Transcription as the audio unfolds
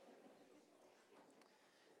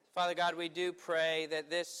Father God, we do pray that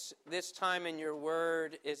this time in your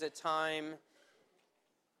word is a time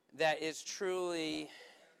that is truly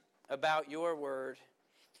about your word,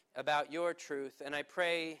 about your truth. And I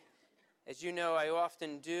pray, as you know I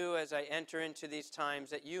often do as I enter into these times,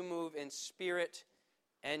 that you move in spirit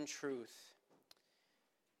and truth.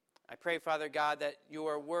 I pray, Father God, that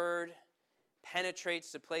your word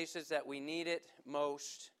penetrates the places that we need it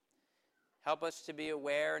most. Help us to be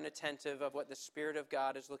aware and attentive of what the Spirit of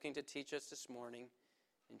God is looking to teach us this morning.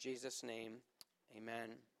 In Jesus' name, amen.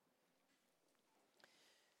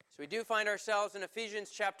 So we do find ourselves in Ephesians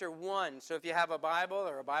chapter 1. So if you have a Bible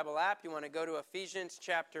or a Bible app, you want to go to Ephesians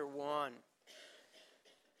chapter 1.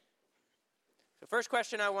 The first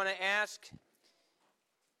question I want to ask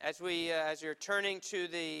as you're turning to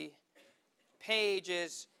the page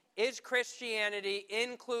is Christianity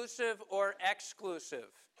inclusive or exclusive?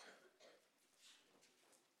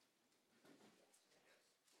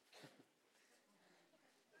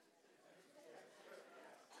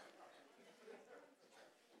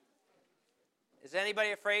 Is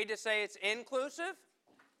anybody afraid to say it's inclusive?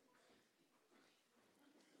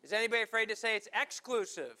 Is anybody afraid to say it's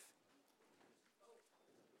exclusive?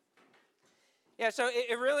 Yeah, so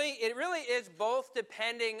it really is both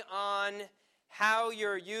depending on how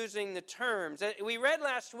you're using the terms. We read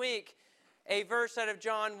last week a verse out of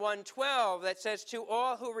John 1:12 that says, "To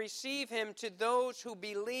all who receive him, to those who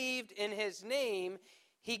believed in his name,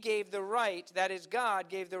 he gave the right," that is, God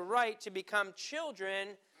gave the right to become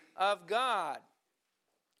children of God.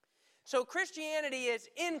 So Christianity is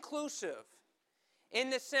inclusive in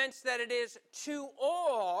the sense that it is to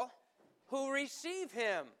all who receive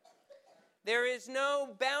him. There is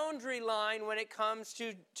no boundary line when it comes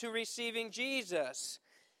to receiving Jesus.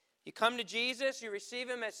 You come to Jesus, you receive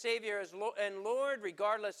him as Savior and Lord,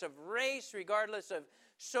 regardless of race, regardless of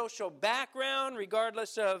social background,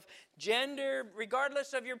 regardless of gender,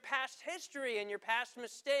 regardless of your past history and your past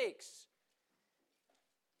mistakes.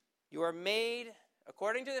 You are made,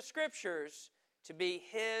 according to the Scriptures, to be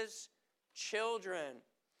his children.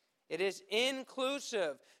 It is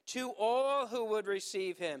inclusive to all who would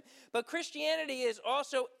receive him. But Christianity is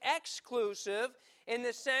also exclusive in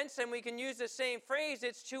the sense, and we can use the same phrase,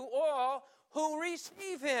 it's to all who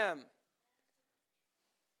receive him.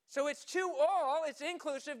 So it's to all, it's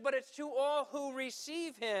inclusive, but it's to all who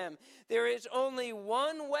receive him. There is only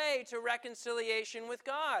one way to reconciliation with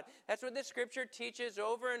God. That's what the Scripture teaches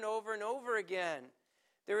over and over and over again.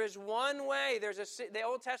 There is one way. The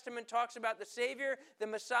Old Testament talks about the Savior, the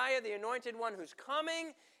Messiah, the Anointed One who's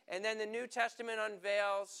coming, and then the New Testament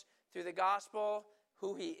unveils through the gospel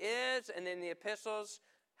who he is, and in the epistles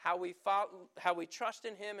how we trust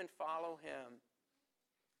in him and follow him.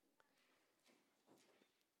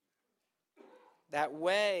 That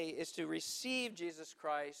way is to receive Jesus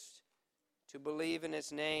Christ, to believe in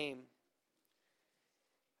his name.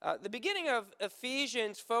 The beginning of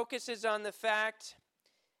Ephesians focuses on the fact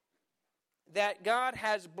that God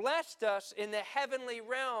has blessed us in the heavenly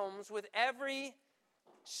realms with every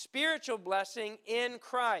spiritual blessing in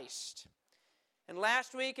Christ. And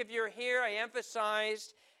last week, if you're here, I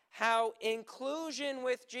emphasized how inclusion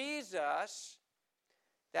with Jesus,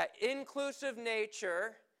 that inclusive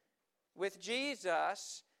nature with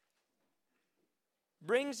Jesus,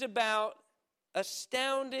 brings about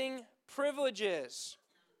astounding privileges.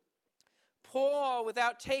 Paul,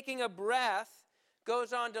 without taking a breath,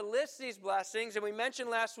 goes on to list these blessings, and we mentioned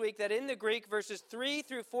last week that in the Greek, verses 3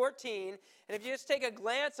 through 14, and if you just take a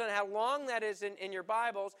glance on how long that is in your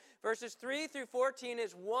Bibles, verses 3 through 14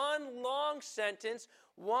 is one long sentence,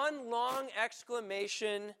 one long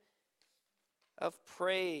exclamation of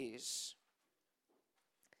praise.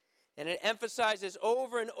 And it emphasizes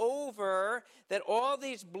over and over that all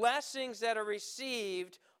these blessings that are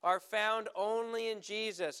received are found only in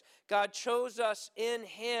Jesus. God chose us in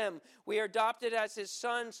him. We are adopted as his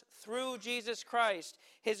sons through Jesus Christ.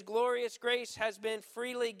 His glorious grace has been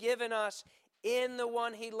freely given us in the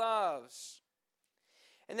one he loves.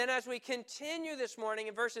 And then as we continue this morning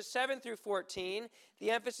in verses 7 through 14, the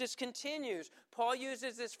emphasis continues. Paul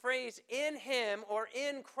uses this phrase, in him or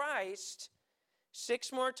in Christ,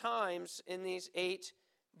 6 more times in these 8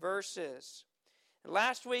 verses.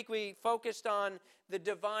 Last week we focused on the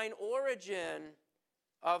divine origin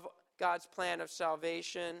of God's plan of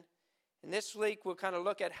salvation. And this week we'll kind of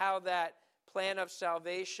look at how that plan of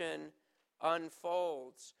salvation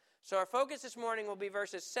unfolds. So our focus this morning will be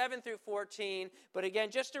verses 7 through 14. But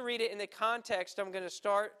again, just to read it in the context, I'm going to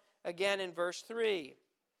start again in verse 3.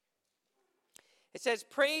 It says,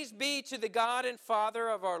 "Praise be to the God and Father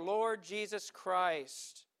of our Lord Jesus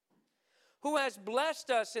Christ, who has blessed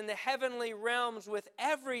us in the heavenly realms with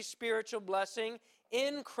every spiritual blessing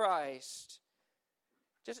in Christ.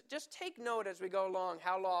 Just take note as we go along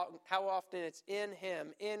how often it's in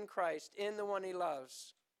him, in Christ, in the one he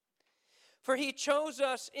loves. For he chose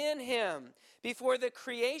us in him before the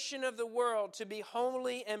creation of the world to be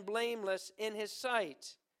holy and blameless in his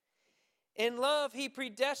sight. In love, he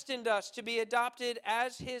predestined us to be adopted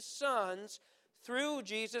as his sons through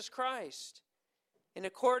Jesus Christ, in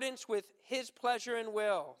accordance with his pleasure and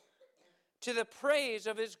will, to the praise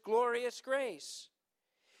of his glorious grace,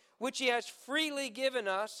 which he has freely given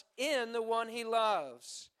us in the one he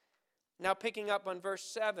loves. Now picking up on verse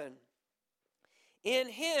 7. In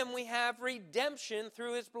him we have redemption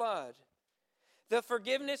through his blood, the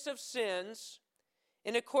forgiveness of sins,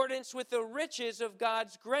 in accordance with the riches of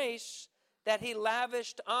God's grace that he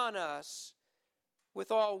lavished on us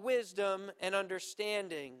with all wisdom and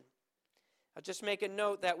understanding. I'll just make a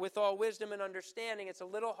note that with all wisdom and understanding, it's a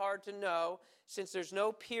little hard to know, since there's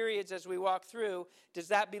no periods as we walk through. Does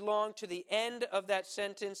that belong to the end of that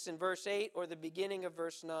sentence in verse 8 or the beginning of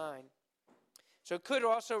verse 9? So it could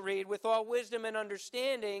also read, with all wisdom and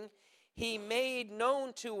understanding, he made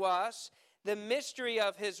known to us the mystery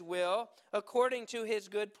of his will according to his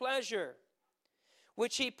good pleasure,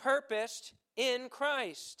 which he purposed in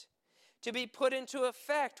Christ, to be put into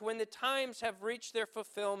effect when the times have reached their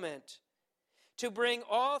fulfillment, to bring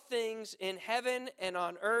all things in heaven and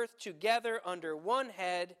on earth together under one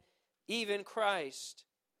head, even Christ.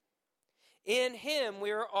 In him we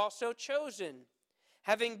are also chosen,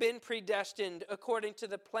 having been predestined according to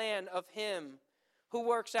the plan of him who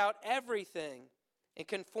works out everything in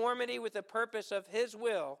conformity with the purpose of his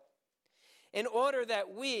will, in order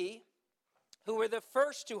that we, who were the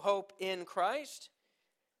first to hope in Christ,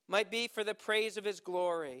 might be for the praise of his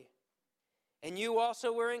glory. And you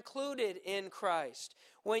also were included in Christ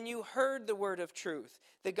when you heard the word of truth,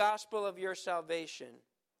 the gospel of your salvation.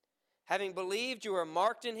 Having believed, you are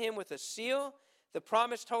marked in him with a seal, the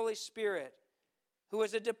promised Holy Spirit, who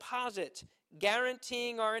is a deposit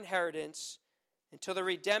guaranteeing our inheritance until the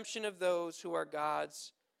redemption of those who are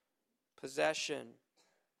God's possession.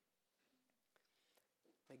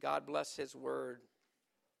 May God bless his word.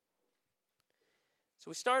 So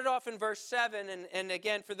we started off in verse 7, and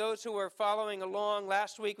again, for those who are following along,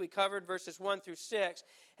 last week we covered verses 1 through 6,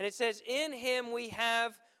 and it says, in him we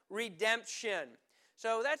have redemption.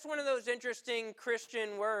 So that's one of those interesting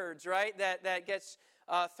Christian words, right, that gets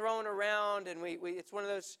thrown around, and it's one of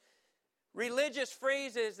those religious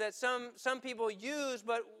phrases that some people use,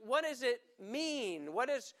 but what does it mean? What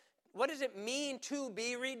does it mean to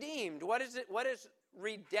be redeemed? What does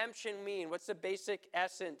redemption mean? What's the basic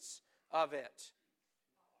essence of it?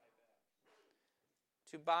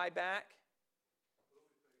 To buy back?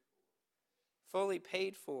 Fully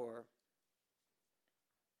paid for.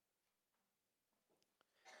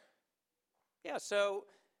 Yeah, so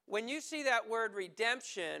when you see that word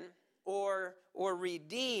redemption or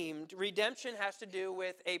redeemed, redemption has to do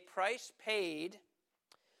with a price paid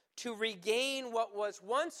to regain what was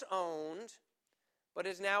once owned but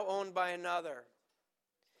is now owned by another.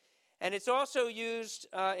 And it's also used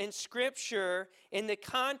in Scripture in the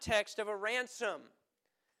context of a ransom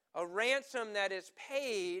that is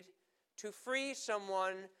paid to free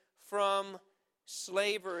someone from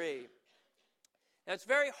slavery. Now, it's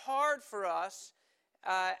very hard for us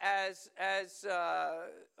as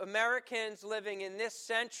Americans living in this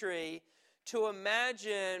century to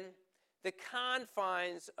imagine the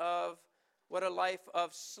confines of what a life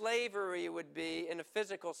of slavery would be in a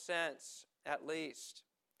physical sense, at least.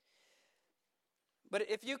 But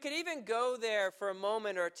if you could even go there for a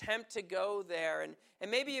moment or attempt to go there, and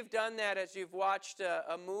maybe you've done that as you've watched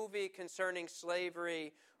a movie concerning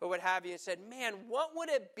slavery or what have you, and said, man, what would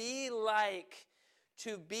it be like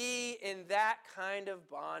to be in that kind of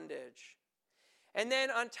bondage? And then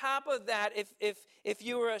on top of that, if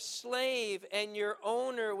you were a slave and your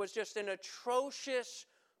owner was just an atrocious,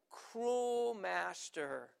 cruel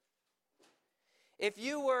master, if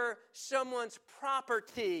you were someone's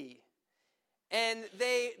property, and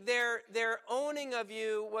their owning of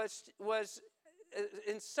you was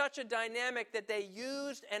in such a dynamic that they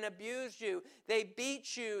used and abused you. They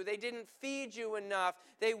beat you. They didn't feed you enough.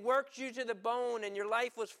 They worked you to the bone, and your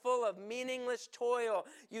life was full of meaningless toil.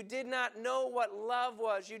 You did not know what love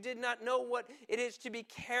was. You did not know what it is to be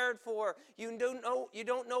cared for. You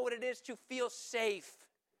don't know what it is to feel safe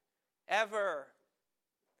ever,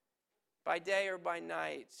 by day or by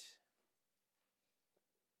night.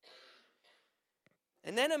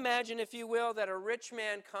 And then imagine, if you will, that a rich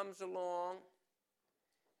man comes along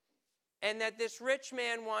and that this rich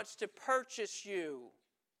man wants to purchase you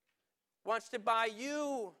wants to buy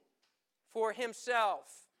you for himself.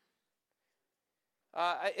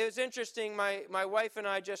 It was interesting. My wife and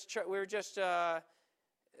I we were just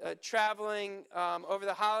traveling over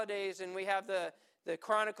the holidays, and we have the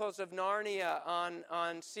Chronicles of Narnia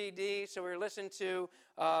on CD. So we were listening to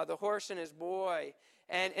The Horse and His Boy.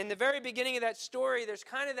 And in the very beginning of that story, there's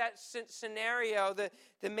kind of that scenario.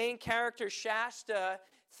 The main character, Shasta,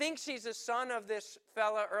 thinks he's a son of this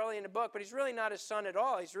fella early in the book, but he's really not his son at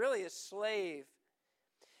all. He's really a slave.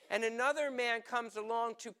 And another man comes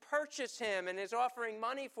along to purchase him and is offering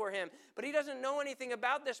money for him. But he doesn't know anything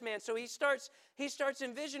about this man, so he starts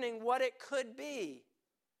envisioning what it could be.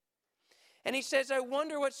 And he says, I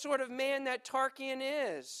wonder what sort of man that Tarkian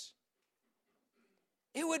is.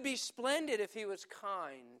 It would be splendid if he was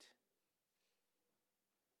kind.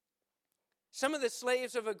 Some of the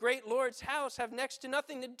slaves of a great lord's house have next to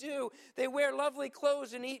nothing to do. They wear lovely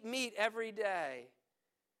clothes and eat meat every day.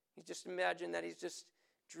 You just imagine that he's just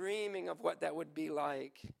dreaming of what that would be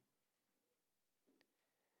like.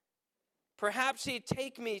 Perhaps he'd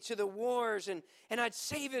take me to the wars and I'd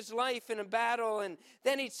save his life in a battle, and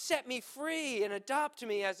then he'd set me free and adopt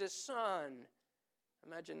me as his son.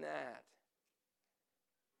 Imagine that.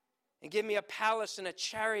 And give me a palace and a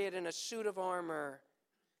chariot and a suit of armor.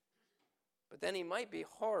 But then he might be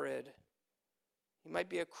horrid. He might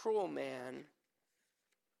be a cruel man.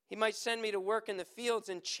 He might send me to work in the fields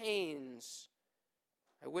in chains.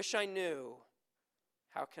 I wish I knew.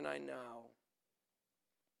 How can I know?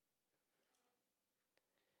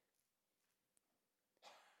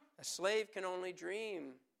 A slave can only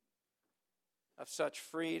dream of such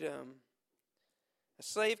freedom. A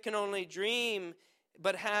slave can only dream,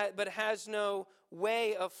 but has no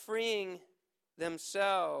way of freeing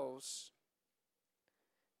themselves.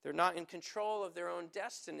 They're not in control of their own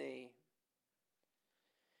destiny.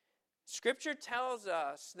 Scripture tells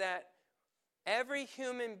us that every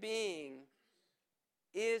human being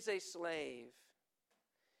is a slave.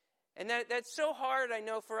 And that's so hard, I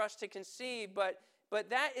know, for us to conceive, but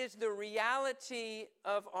that is the reality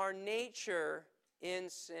of our nature in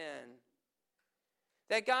sin.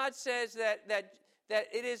 That God says that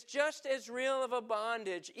it is just as real of a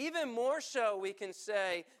bondage, even more so, we can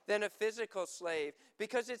say, than a physical slave,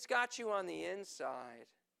 because it's got you on the inside.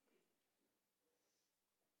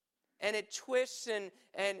 And it twists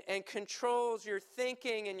and controls your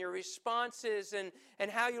thinking and your responses and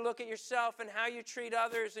how you look at yourself and how you treat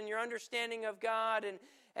others and your understanding of God. And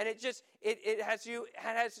it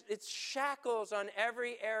has its shackles on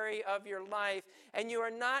every area of your life, and you are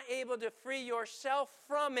not able to free yourself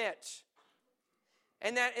from it.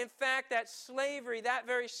 And that, in fact, that slavery, that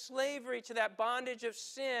very slavery to that bondage of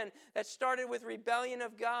sin that started with rebellion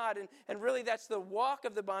of God, and really that's the walk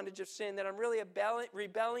of the bondage of sin, that I'm really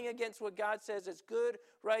rebelling against what God says is good,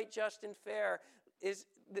 right, just, and fair, is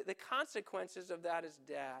the consequences of that is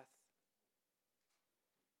death.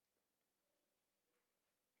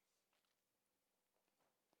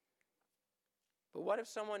 But what if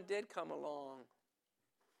someone did come along?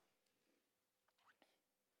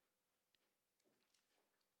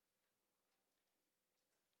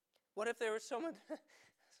 What if there was someone,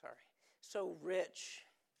 so rich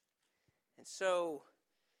and so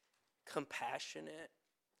compassionate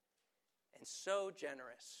and so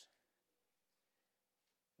generous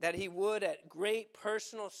that he would, at great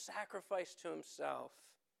personal sacrifice to himself,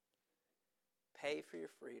 pay for your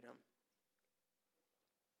freedom?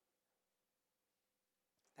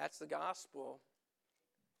 That's the gospel.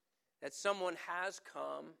 That someone has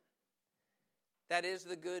come. That is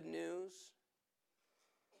the good news.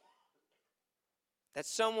 That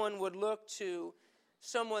someone would look to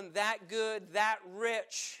someone that good, that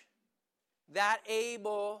rich, that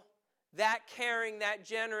able, that caring, that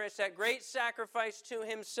generous, that great sacrifice to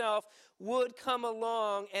himself would come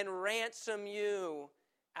along and ransom you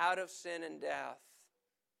out of sin and death.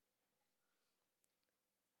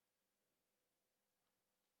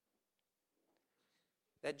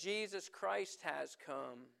 That Jesus Christ has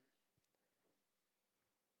come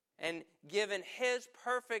and given his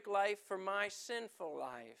perfect life for my sinful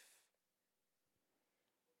life.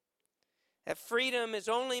 That freedom is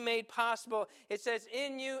only made possible. It says,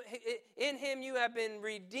 in him you have been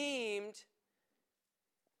redeemed.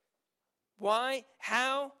 Why?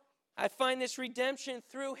 How? I find this redemption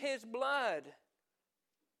through his blood.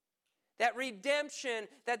 That redemption,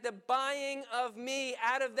 that the buying of me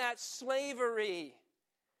out of that slavery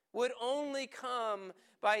would only come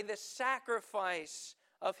by the sacrifice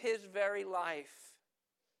of his very life.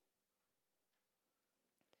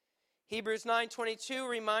 Hebrews 9:22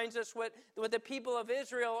 reminds us what the people of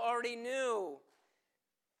Israel already knew.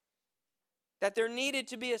 That there needed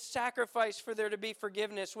to be a sacrifice for there to be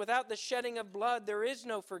forgiveness. Without the shedding of blood, there is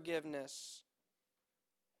no forgiveness.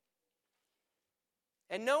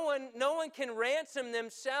 And no one can ransom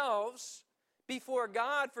themselves before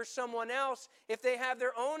God for someone else if they have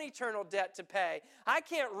their own eternal debt to pay. I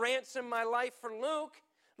can't ransom my life for Luke.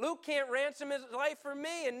 Luke can't ransom his life for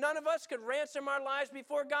me, and none of us could ransom our lives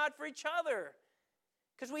before God for each other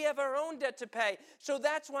because we have our own debt to pay. So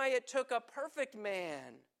that's why it took a perfect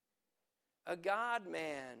man, a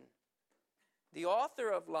God-man, the author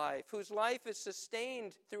of life, whose life is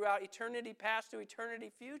sustained throughout eternity past to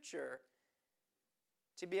eternity future,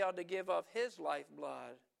 to be able to give of his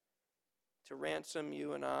lifeblood to ransom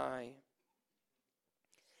you and I.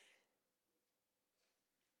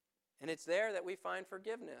 And it's there that we find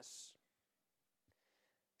forgiveness.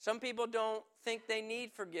 Some people don't think they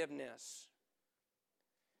need forgiveness.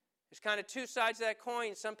 There's kind of two sides of that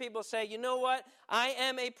coin. Some people say, you know what? I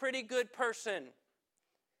am a pretty good person.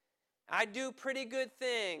 I do pretty good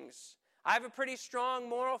things. I have a pretty strong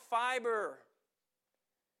moral fiber.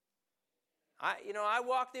 I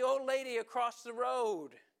walk the old lady across the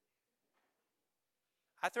road.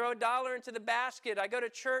 I throw $1 into the basket. I go to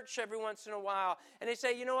church every once in a while. And they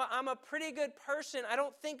say, you know what, I'm a pretty good person. I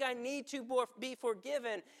don't think I need to be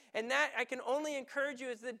forgiven. And that, I can only encourage you,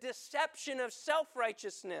 is the deception of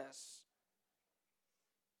self-righteousness.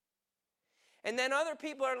 And then other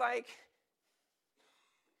people are like,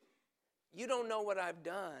 you don't know what I've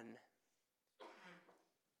done.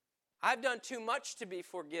 I've done too much to be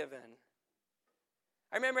forgiven.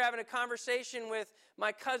 I remember having a conversation with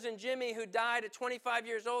my cousin Jimmy, who died at 25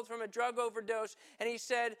 years old from a drug overdose, and he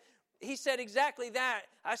said exactly that.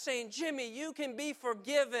 I was saying, Jimmy, you can be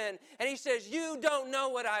forgiven. And he says, you don't know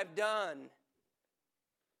what I've done.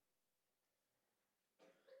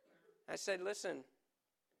 I said, listen,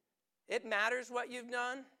 it matters what you've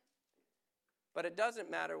done, but it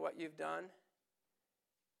doesn't matter what you've done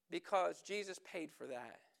because Jesus paid for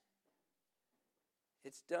that.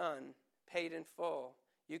 It's done, paid in full.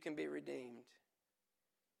 You can be redeemed.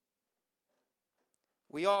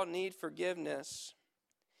 We all need forgiveness.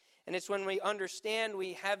 And it's when we understand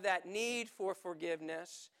we have that need for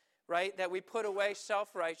forgiveness, right, that we put away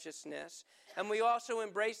self-righteousness. And we also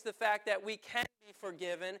embrace the fact that we can be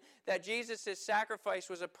forgiven, that Jesus' sacrifice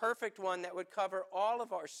was a perfect one that would cover all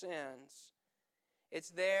of our sins. It's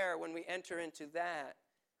there when we enter into that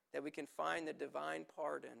we can find the divine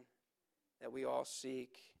pardon that we all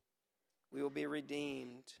seek. We will be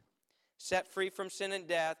redeemed, set free from sin and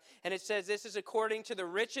death. And it says this is according to the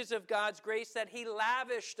riches of God's grace that he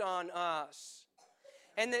lavished on us.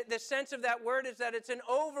 And the sense of that word is that it's an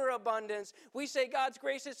overabundance. We say God's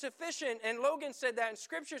grace is sufficient, and Logan said that, and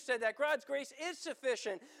Scripture said that. God's grace is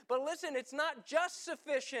sufficient. But listen, it's not just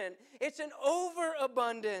sufficient. It's an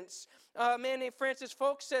overabundance. A man named Francis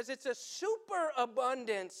Folks says it's a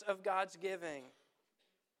superabundance of God's giving.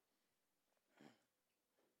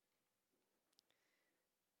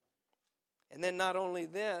 And then not only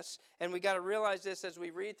this, and we got to realize this as we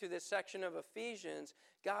read through this section of Ephesians,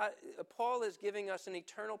 Paul is giving us an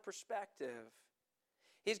eternal perspective.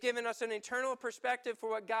 He's given us an eternal perspective for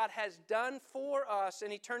what God has done for us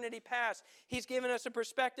in eternity past. He's given us a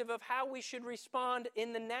perspective of how we should respond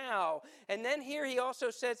in the now. And then here he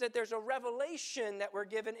also says that there's a revelation that we're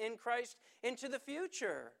given in Christ into the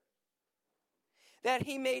future. That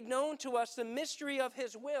he made known to us the mystery of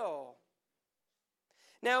his will.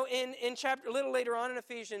 Now, in chapter, a little later on in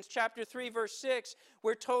Ephesians, chapter 3, verse 6,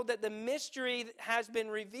 we're told that the mystery has been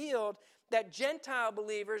revealed that Gentile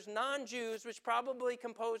believers, non-Jews, which probably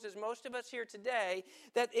composes most of us here today,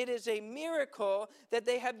 that it is a miracle that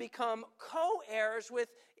they have become co-heirs with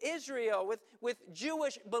Israel, with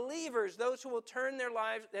Jewish believers, those who will turn their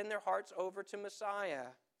lives and their hearts over to Messiah.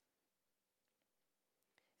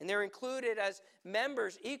 And they're included as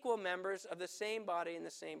members, equal members of the same body and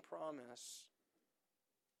the same promise.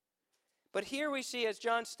 But here we see, as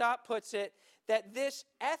John Stott puts it, that this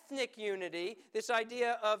ethnic unity, this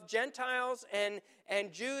idea of Gentiles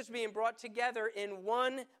and Jews being brought together in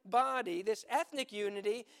one body, this ethnic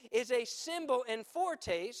unity is a symbol and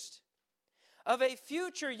foretaste of a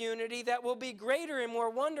future unity that will be greater and more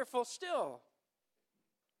wonderful still.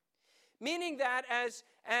 Meaning that as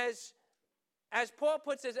Paul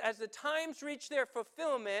puts it, as the times reach their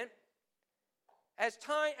fulfillment, as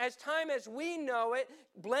time as we know it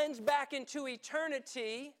blends back into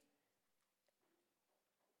eternity,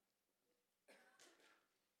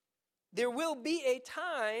 there will be a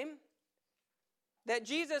time that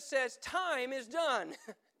Jesus says time is done.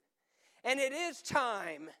 And it is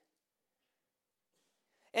time.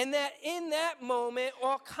 And that in that moment,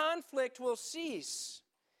 all conflict will cease.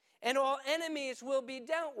 and all enemies will be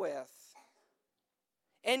dealt with.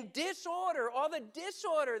 And disorder, all the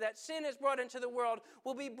disorder that sin has brought into the world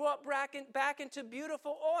will be brought back into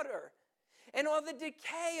beautiful order. And all the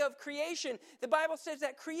decay of creation, the Bible says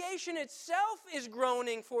that creation itself is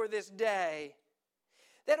groaning for this day.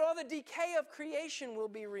 That all the decay of creation will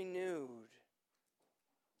be renewed.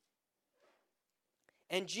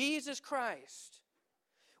 And Jesus Christ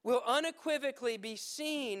will unequivocally be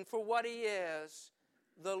seen for what he is,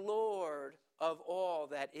 the Lord of all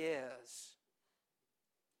that is.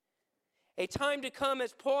 A time to come,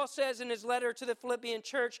 as Paul says in his letter to the Philippian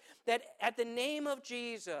church, that at the name of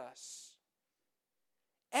Jesus,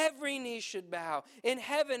 every knee should bow in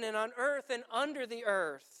heaven and on earth and under the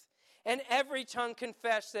earth, and every tongue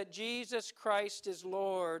confess that Jesus Christ is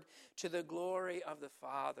Lord, to the glory of the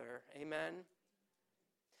Father. Amen.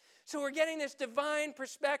 So we're getting this divine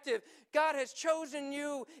perspective. God has chosen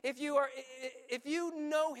you. If you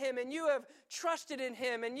know him and you have trusted in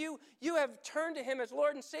him and you have turned to him as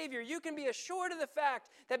Lord and Savior, you can be assured of the fact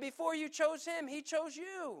that before you chose him, he chose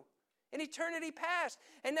you in eternity past.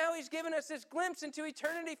 And now he's given us this glimpse into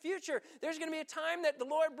eternity future. There's going to be a time that the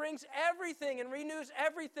Lord brings everything and renews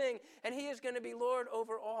everything, and he is going to be Lord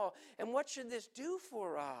over all. And what should this do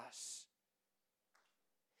for us?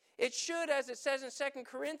 It should, as it says in 2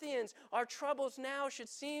 Corinthians, our troubles now should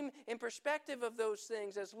seem in perspective of those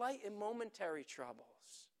things as light and momentary troubles.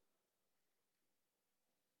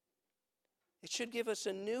 It should give us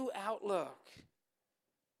a new outlook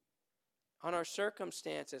on our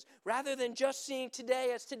circumstances. Rather than just seeing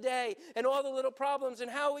today as today and all the little problems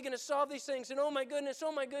and how are we going to solve these things and oh my goodness,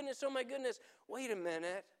 oh my goodness, oh my goodness. Wait a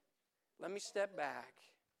minute. Let me step back.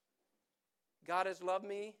 God has loved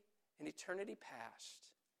me in eternity past.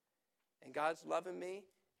 And God's loving me,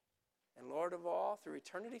 and Lord of all, through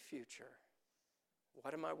eternity future.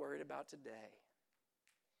 What am I worried about today?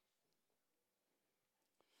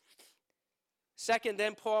 Second,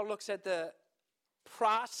 then Paul looks at the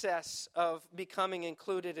process of becoming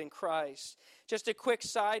included in Christ. Just a quick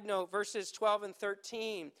side note, verses 12 and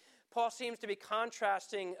 13. Paul seems to be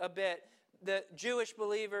contrasting a bit the Jewish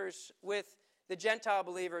believers with the Gentile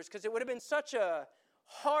believers, because it would have been such a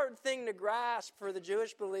hard thing to grasp for the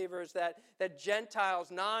Jewish believers that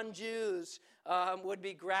Gentiles, non-Jews, would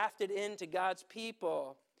be grafted into God's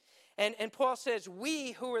people. And Paul says,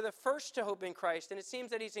 we who were the first to hope in Christ, and it seems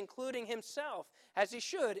that he's including himself, as he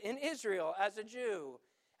should, in Israel, as a Jew,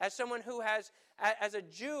 as someone who has, as a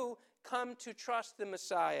Jew, come to trust the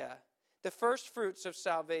Messiah, the first fruits of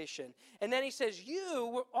salvation. And then he says,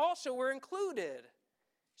 you also were included.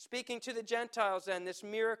 Speaking to the Gentiles then, this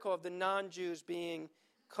miracle of the non-Jews being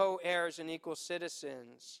co-heirs and equal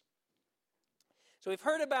citizens. So we've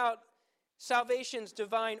heard about salvation's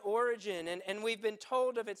divine origin, and we've been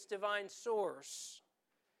told of its divine source,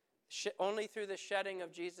 only through the shedding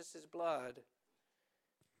of Jesus' blood.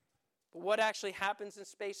 But what actually happens in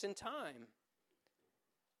space and time?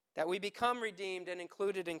 That we become redeemed and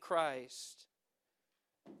included in Christ.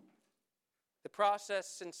 The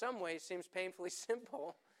process in some ways seems painfully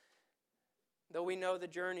simple. Though we know the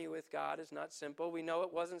journey with God is not simple. We know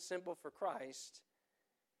it wasn't simple for Christ.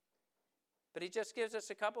 But he just gives us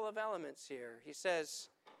a couple of elements here. He says,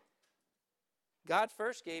 God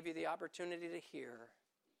first gave you the opportunity to hear.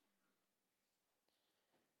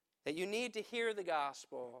 That you need to hear the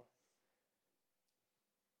gospel.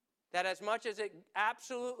 That as much as it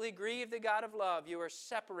absolutely grieved the God of love, you are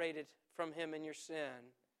separated from him in your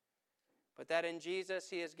sin. But that in Jesus,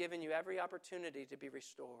 he has given you every opportunity to be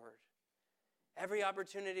restored. Every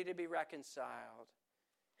opportunity to be reconciled.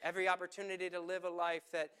 Every opportunity to live a life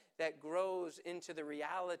that grows into the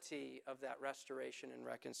reality of that restoration and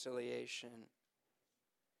reconciliation.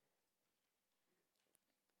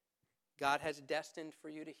 God has destined for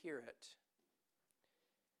you to hear it.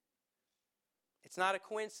 It's not a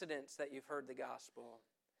coincidence that you've heard the gospel.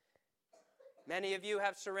 Many of you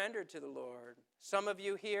have surrendered to the Lord. Some of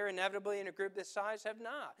you here, inevitably in a group this size, have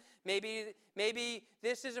not. Maybe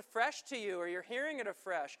this is afresh to you, or you're hearing it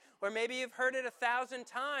afresh, or maybe you've heard it 1,000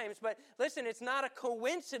 times. But listen, it's not a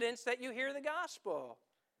coincidence that you hear the gospel.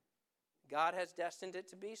 God has destined it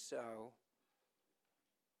to be so.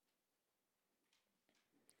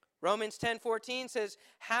 Romans 10:14 says,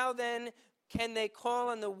 how then can they call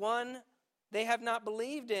on the one they have not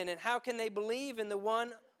believed in? And how can they believe in the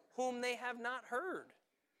one whom they have not heard?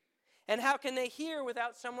 And how can they hear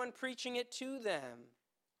without someone preaching it to them?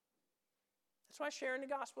 That's why sharing the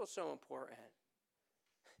gospel is so important.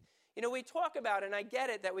 we talk about, and I get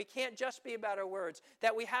it, that we can't just be about our words,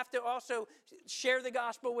 that we have to also share the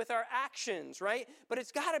gospel with our actions, right? But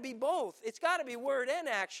it's got to be both. It's got to be word and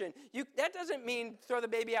action. That doesn't mean throw the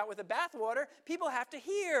baby out with the bathwater. People have to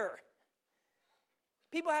hear.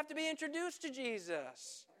 People have to be introduced to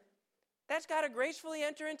Jesus. That's got to gracefully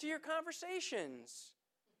enter into your conversations.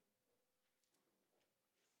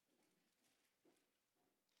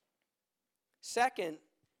 Second,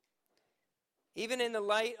 even in the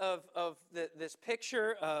light of this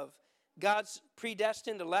picture of God's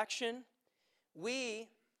predestined election, we,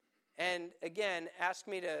 and again, ask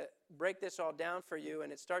me to break this all down for you,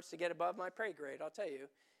 and it starts to get above my pay grade, I'll tell you.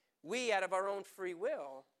 We, out of our own free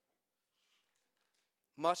will,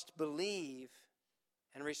 must believe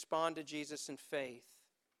and respond to Jesus in faith.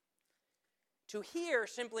 To hear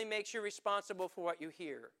simply makes you responsible for what you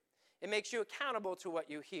hear. It makes you accountable to what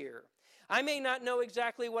you hear. I may not know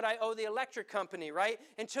exactly what I owe the electric company, right,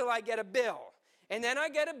 until I get a bill. And then I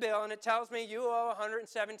get a bill, and it tells me you owe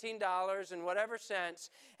 $117 and whatever cents.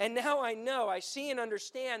 And now I know, I see and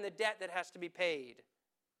understand the debt that has to be paid.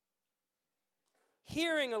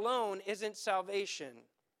 Hearing alone isn't salvation.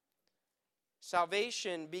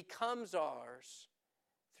 Salvation becomes ours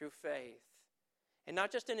through faith. And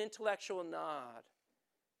not just an intellectual nod,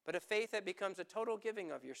 but a faith that becomes a total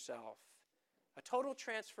giving of yourself, a total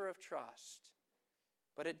transfer of trust.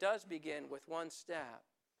 But it does begin with one step,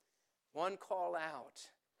 one call out,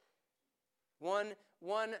 one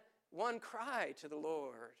cry to the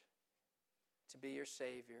Lord to be your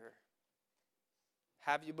Savior.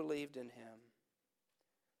 Have you believed in Him?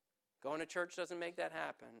 Going to church doesn't make that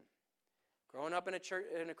happen. Growing up in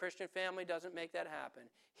a Christian family doesn't make that happen.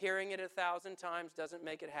 Hearing it 1,000 times doesn't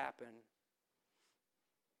make it happen.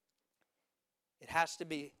 It has to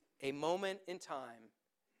be a moment in time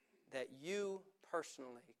that you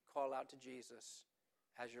personally call out to Jesus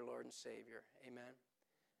as your Lord and Savior. Amen?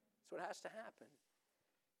 That's what has to happen.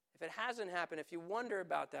 If it hasn't happened, if you wonder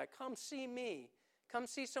about that, come see me. Come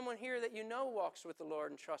see someone here that you know walks with the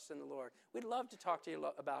Lord and trusts in the Lord. We'd love to talk to you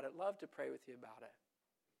about it, love to pray with you about it.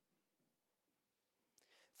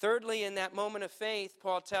 Thirdly, in that moment of faith,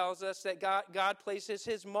 Paul tells us that God places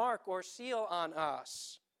His mark or seal on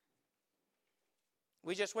us.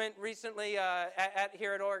 We just went recently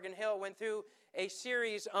here at Oregon Hill, went through a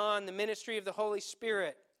series on the ministry of the Holy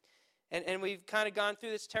Spirit. And we've kind of gone through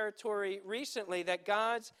this territory recently, that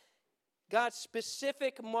God's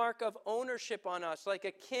specific mark of ownership on us, like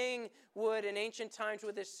a king would in ancient times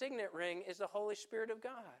with his signet ring, is the Holy Spirit of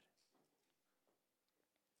God.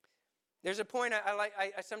 There's a point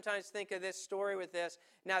I sometimes think of this story with this.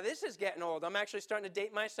 Now, this is getting old. I'm actually starting to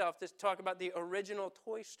date myself to talk about the original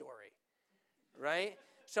Toy Story, right?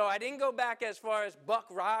 So I didn't go back as far as Buck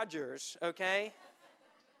Rogers, okay?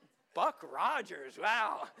 Buck Rogers,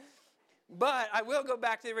 wow. But I will go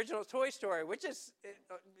back to the original Toy Story, which is,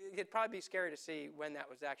 it'd probably be scary to see when that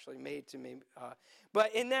was actually made to me.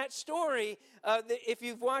 But in that story, if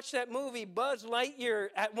you've watched that movie, Buzz Lightyear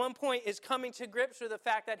at one point is coming to grips with the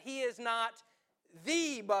fact that he is not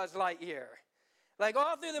the Buzz Lightyear. Like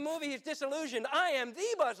all through the movie, he's disillusioned. I am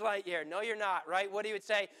the Buzz Lightyear. No, you're not, right? What he would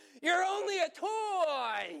say, you're only a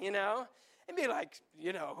toy, And be like,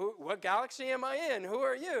 what galaxy am I in? Who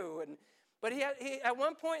are you? But he at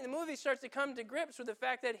one point in the movie starts to come to grips with the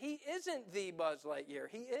fact that he isn't the Buzz Lightyear.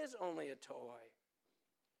 He is only a toy.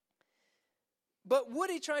 But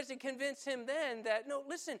Woody tries to convince him then that, no,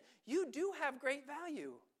 listen, you do have great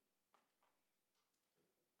value.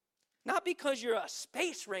 Not because you're a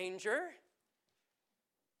space ranger,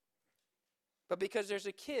 but because there's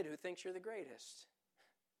a kid who thinks you're the greatest.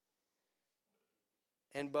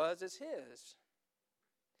 And Buzz is his.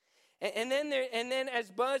 And then as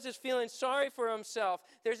Buzz is feeling sorry for himself,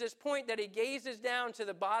 there's this point that he gazes down to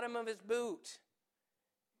the bottom of his boot.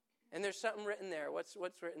 And there's something written there. What's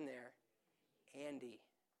written there? Andy.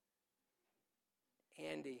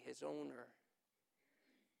 Andy, his owner.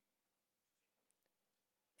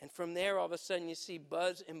 And from there, all of a sudden, you see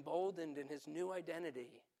Buzz emboldened in his new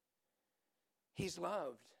identity. He's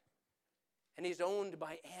loved. And he's owned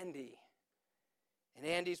by Andy. And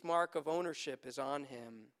Andy's mark of ownership is on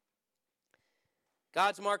him.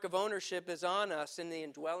 God's mark of ownership is on us in the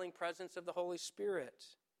indwelling presence of the Holy Spirit.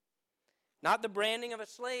 Not the branding of a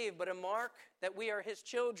slave, but a mark that we are His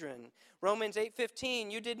children. Romans 8:15,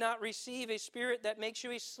 you did not receive a spirit that makes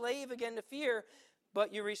you a slave again to fear,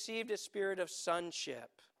 but you received a spirit of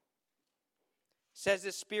sonship. It says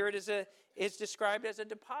this spirit is described as a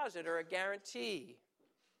deposit or a guarantee.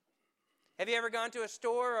 Have you ever gone to a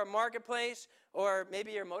store or a marketplace, or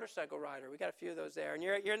maybe you're a motorcycle rider? We got a few of those there. And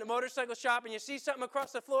you're in the motorcycle shop and you see something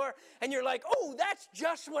across the floor and you're like, oh, that's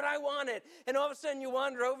just what I wanted. And all of a sudden you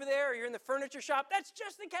wander over there, or you're in the furniture shop. That's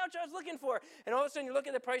just the couch I was looking for. And all of a sudden you look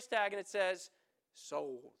at the price tag and it says,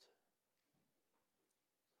 sold.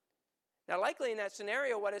 Now, likely in that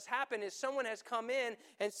scenario, what has happened is someone has come in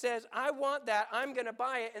and says, I want that, I'm going to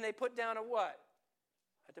buy it, and they put down a what?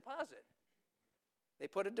 A deposit. They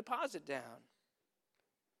put a deposit down.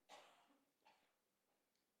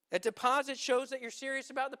 A deposit shows that you're serious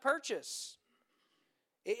about the purchase.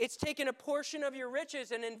 It's taking a portion of your riches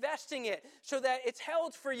and investing it so that it's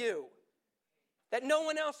held for you, that no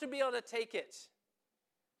one else would be able to take it.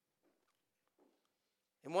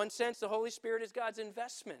 In one sense, the Holy Spirit is God's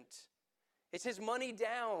investment. It's his money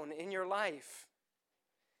down in your life.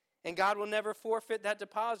 And God will never forfeit that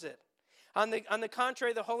deposit. On the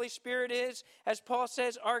contrary, the Holy Spirit is, as Paul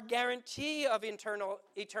says, our guarantee of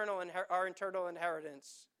our eternal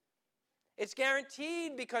inheritance. It's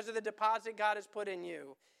guaranteed because of the deposit God has put in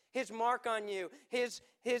you. His mark on you. His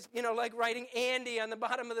like writing Andy on the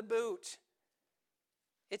bottom of the boot.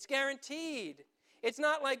 It's guaranteed. It's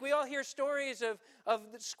not like we all hear stories of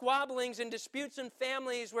squabblings and disputes in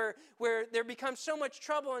families where there becomes so much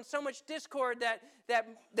trouble and so much discord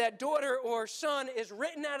that daughter or son is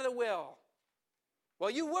written out of the will. Well,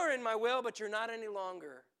 you were in my will, but you're not any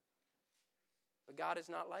longer. But God is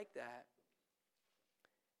not like that.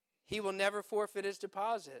 He will never forfeit his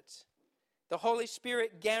deposit. The Holy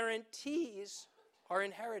Spirit guarantees our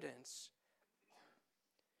inheritance.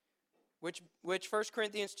 Which 1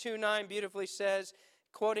 Corinthians 2:9 beautifully says,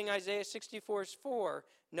 quoting Isaiah 64:4,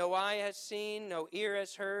 no eye has seen, no ear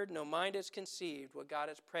has heard, no mind has conceived what God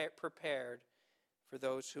has prepared for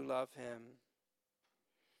those who love him.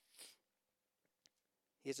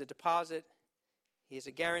 He is a deposit. He is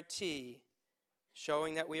a guarantee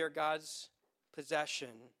showing that we are God's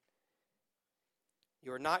possession.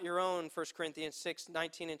 You are not your own, 1 Corinthians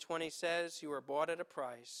 6:19 and 20 says. You are bought at a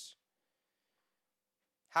price.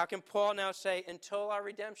 How can Paul now say, until our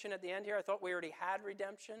redemption at the end here? I thought we already had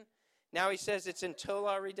redemption. Now he says it's until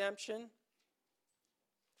our redemption.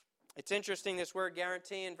 It's interesting, this word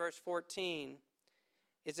guarantee in verse 14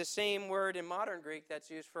 is the same word in modern Greek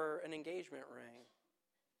that's used for an engagement ring.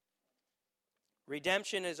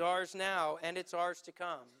 Redemption is ours now, and it's ours to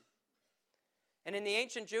come. And in the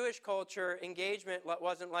ancient Jewish culture, engagement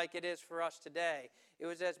wasn't like it is for us today. It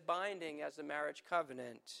was as binding as the marriage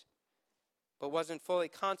covenant, but wasn't fully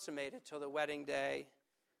consummated till the wedding day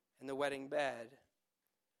and the wedding bed.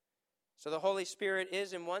 So the Holy Spirit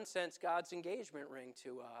is, in one sense, God's engagement ring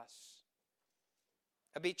to us.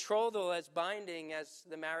 A betrothal as binding as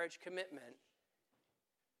the marriage commitment.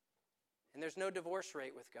 And there's no divorce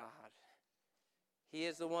rate with God. He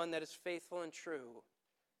is the one that is faithful and true,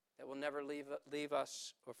 that will never leave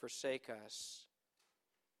us or forsake us.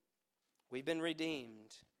 We've been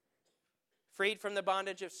redeemed, freed from the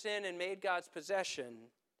bondage of sin and made God's possession.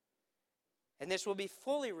 And this will be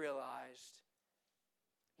fully realized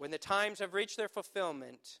when the times have reached their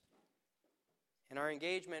fulfillment, and our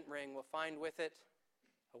engagement ring will find with it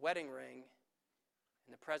a wedding ring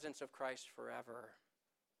in the presence of Christ forever.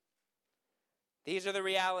 These are the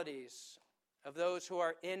realities of those who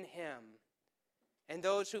are in Him and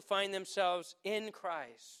those who find themselves in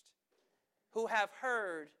Christ, who have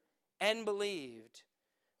heard and believed,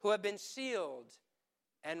 who have been sealed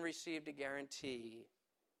and received a guarantee.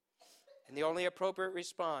 And the only appropriate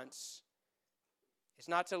response is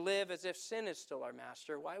not to live as if sin is still our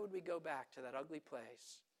master. Why would we go back to that ugly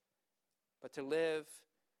place? But to live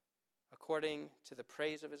according to the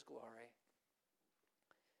praise of His glory.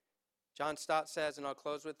 John Stott says, and I'll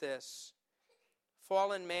close with this,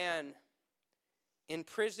 fallen man,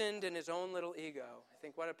 imprisoned in his own little ego. I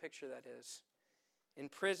think what a picture that is.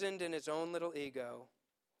 Imprisoned in his own little ego,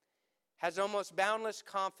 has almost boundless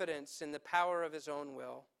confidence in the power of his own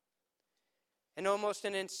will, and almost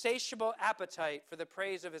an insatiable appetite for the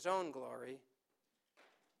praise of his own glory.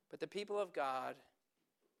 But the people of God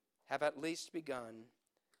have at least begun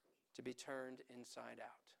to be turned inside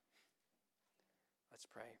out. Let's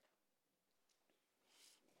pray.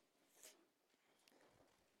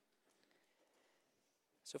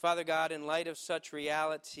 So, Father God, in light of such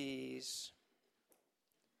realities,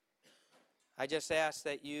 I just ask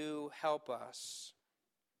that you help us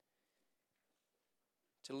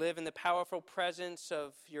to live in the powerful presence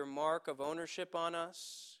of your mark of ownership on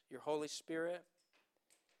us, your Holy Spirit,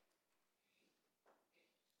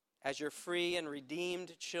 as your free and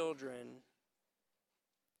redeemed children,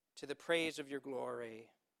 to the praise of your glory.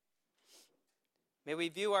 May we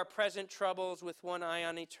view our present troubles with one eye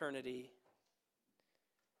on eternity,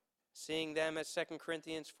 seeing them, as 2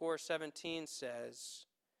 Corinthians 4:17 says,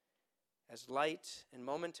 as light and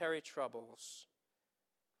momentary troubles,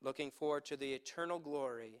 looking forward to the eternal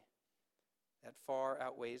glory that far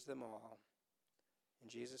outweighs them all. In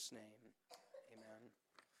Jesus' name.